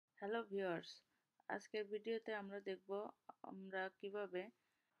Hello viewers, আজকের ভিডিওতে আমরা দেখব আমরা কিভাবে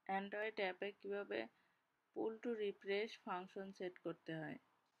অ্যান্ড্রয়েড অ্যাপে কিভাবে পুল টু রিফ্রেশ ফাংশন সেট করতে হয়।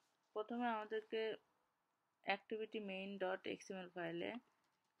 প্রথমে আমাদেরকে অ্যাক্টিভিটি মেইন ডট এক্সএমএল ফাইলে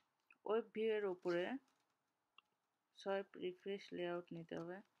ওয়েব ভিউ এর উপরে সোয়াইপ রিফ্রেশ লেআউট নিতে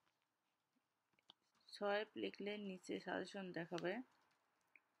হবে। সোয়াইপ লিখলে নিচে সাজেশন দেখাবে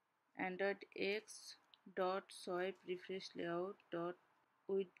Android x dot swipe refresh layout dot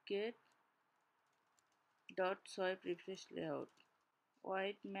widget dot swipe refresh layout,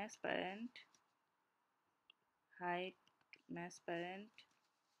 white mass parent, height mass parent,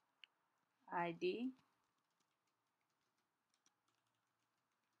 id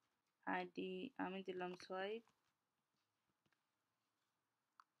আমি দিলাম swipe,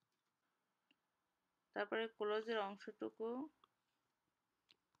 তারপরে ক্লোজের অংশটুকু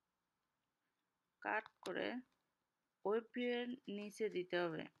কাট করে ওয়েব ভিউ এর নিচে দিতে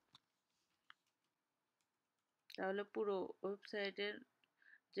হবে, তাহলে পুরো ওয়েবসাইটের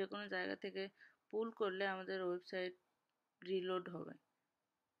যে কোনো জায়গা থেকে পুল করলে আমাদের ওয়েবসাইট রিলোড হবে।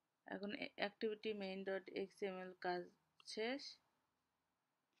 এখন অ্যাক্টিভিটি মেইন ডট এক্সএমএল কাজ শেষ।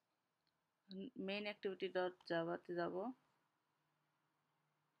 মেইন অ্যাক্টিভিটি ডট জাভাতে যাব।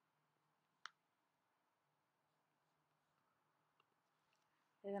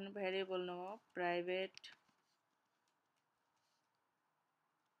 এখানে ভ্যারিয়েবল নেব প্রাইভেট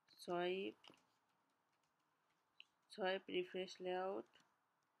সোয়াইপ রিফ্রেশ লেআউট।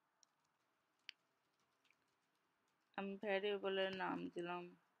 আমি ভ্যারিয়েবলের নাম দিলাম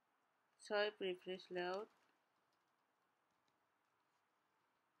সোয়াইপ রিফ্রেশ লেআউট।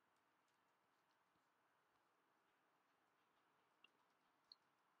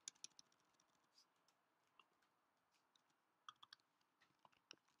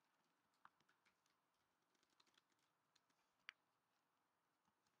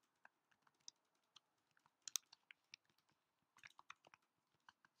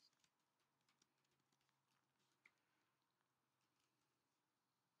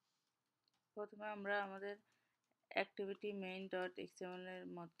 প্রথমে আমরা আমাদের অ্যাক্টিভিটি মেইন ডট এক্সএমএল এর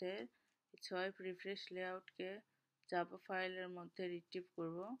মধ্যে সোয়াইপ রিফ্রেশ লেআউটকে জাভা ফাইলের মধ্যে রিট্রিভ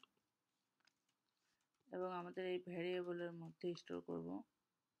করব এবং আমাদের এই ভ্যারিয়েবলের মধ্যে স্টোর করব।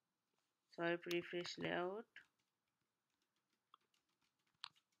 Swipe refresh layout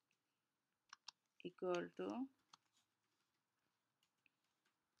equal to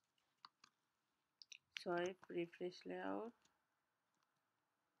swipe refresh layout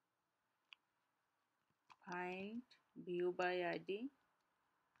find view by id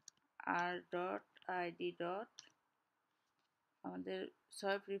r dot id dot আমাদের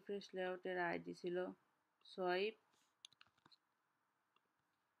সোয়াইপ রিফ্রেশ লেআউটের আইডি ছিল সোয়াইপ,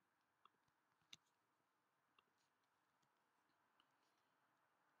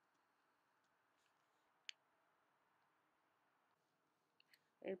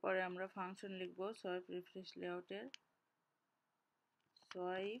 এরপরে আমরা ফাংশন লিখব swipe refresh লেআউটের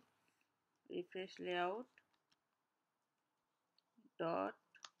swipe refresh layout dot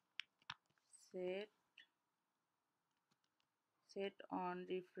set on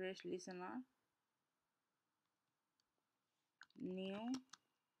refresh listener new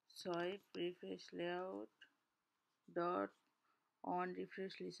swipe refresh layout dot on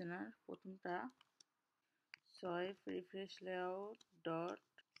refresh listener প্রথমটা swipe refresh layout dot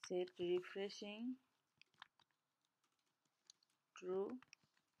set refreshing true।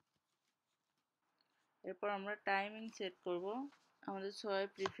 এরপর আমরা timing set করব। আমাদের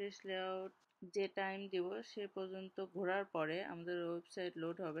swipe refresh layout যে time দিব সে পর্যন্ত ঘোরার পরে আমাদের ওয়েবসাইট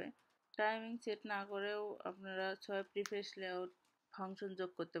লোড হবে। টাইমিং সেট না করেও আপনারা সোয়াইপ রিফ্রেশ লেআউট ফাংশন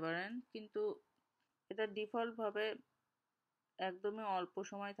যোগ করতে পারেন, কিন্তু এটা ডিফল্টভাবে একদমই অল্প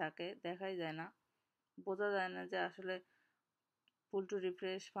সময় থাকে, দেখাই যায় না, বোঝা যায় না যে আসলে পুল টু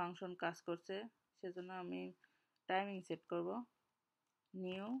রিফ্রেশ ফাংশন কাজ করছে। সেজন্য আমি টাইমিং সেট করব।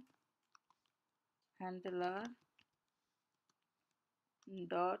 New handler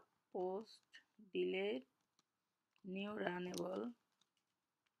dot post delete new runnable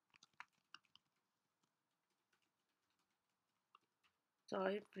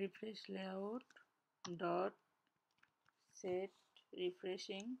swipe refresh layout dot set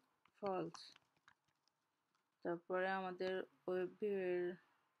refreshing false। তারপরে আমাদের ওয়েব ভিউ এর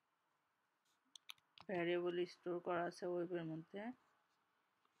ভ্যারিয়েবল স্টোর করা আছে ওয়েবের মধ্যে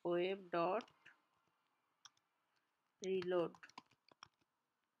ওয়েব ডট রিলোড।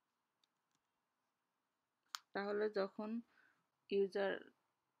 তাহলে যখন ইউজার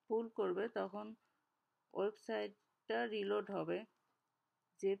পুল করবে তখন ওয়েবসাইটটা রিলোড হবে,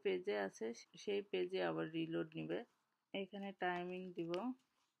 যে পেজে আছে সেই পেজে আবার রিলোড নিবে। এখানে টাইমিং দিব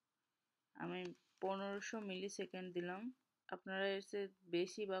আমি 1500 মিলি সেকেন্ড দিলাম। আপনারা এর চেয়ে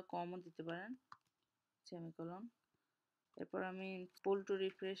বেশি বা কমও দিতে পারেন। সেমিকোলন। এরপর আমি পুল টু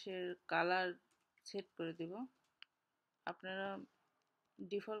রিফ্রেশের কালার সেট করে দিব। আপনারা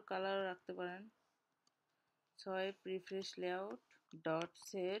ডিফল্ট কালারও রাখতে পারেন। Swipe refresh layout dot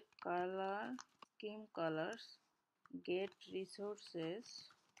set colour scheme colours gate resources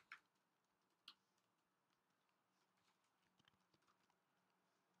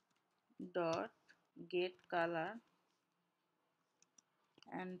dot get color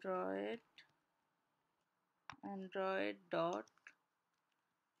android dot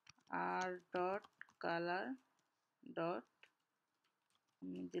r dot color dot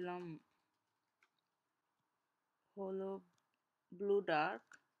আমি দিলাম হলো ব্লু ডার্ক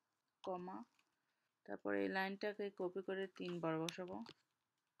কমা, তারপর এই লাইনটাকে কপি করে 3 বার বসাবো।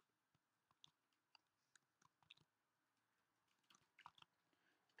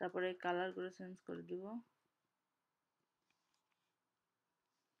 তারপরে এই কালারগুলো চেঞ্জ করে দিব।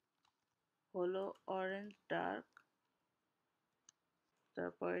 হলো অরেঞ্জ ডার্ক,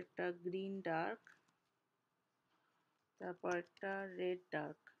 তারপর একটা গ্রিন ডার্ক, তারপর একটা রেড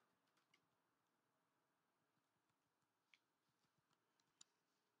ডার্ক।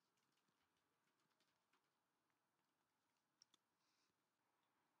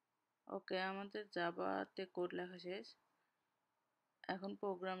 ওকে, আমাদের জাভাতে কোড লেখা শেষ। এখন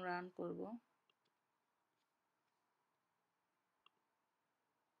প্রোগ্রাম রান করব।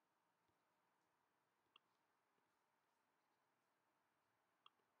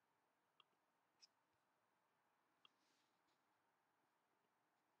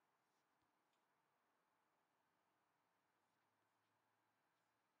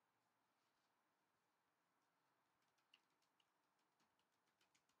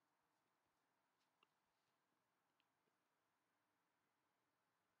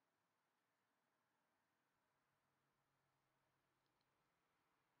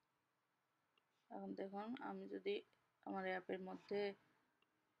 এখন দেখুন, আমি যদি আমার অ্যাপের মধ্যে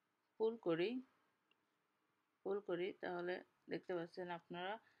পুল করি তাহলে দেখতে পাচ্ছেন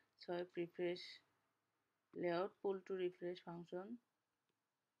আপনারা সোয়াইপ রিফ্রেশ লেআউট পুল টু রিফ্রেশ ফাংশন।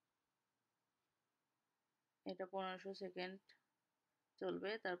 এটা 1500 সেকেন্ড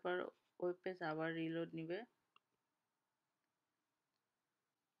চলবে, তারপর ওয়েব পেজ আবার রিলোড নিবে।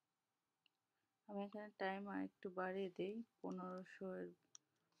 আমি এখানে টাইম আর একটু বাড়িয়ে দিই, 1500 এর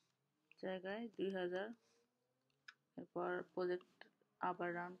জায়গায় 2000। এরপর প্রজেক্ট আবার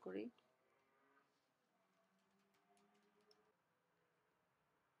রান করি।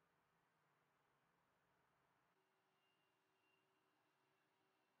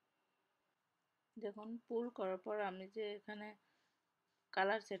 দেখুন, পুল করার পর আমি যে এখানে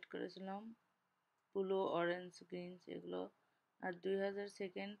কালার সেট করেছিলাম ব্লু অরেঞ্জ গ্রিন এগুলো, আর 2000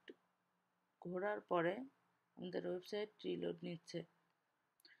 সেকেন্ড ঘোরার পরে আমাদের ওয়েবসাইট রিলোড নিচ্ছে।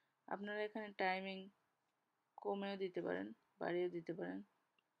 আপনারা এখানে টাইমিং কমেও দিতে পারেন, বাড়িয়েও দিতে পারেন।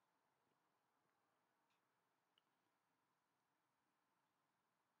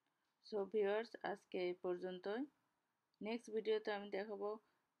 সো ভিউয়ার্স, আজকে এই পর্যন্তই। নেক্সট ভিডিওতে আমি দেখাবো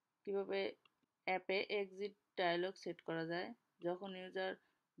কিভাবে অ্যাপে এক্সিট ডায়লগ সেট করা যায়। যখন ইউজার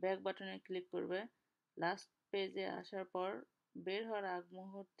ব্যাক বাটনে ক্লিক করবে, লাস্ট পেজে আসার পর বের হওয়ার আগ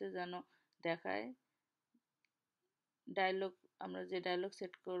মুহূর্তে যেন দেখায় ডায়লগ, আমরা যে ডায়লগ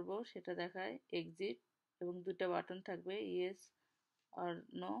সেট করব সেটা দেখায় এক্সিট, এবং দুটো বাটন থাকবে ইয়েস আর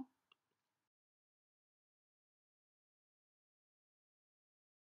নো।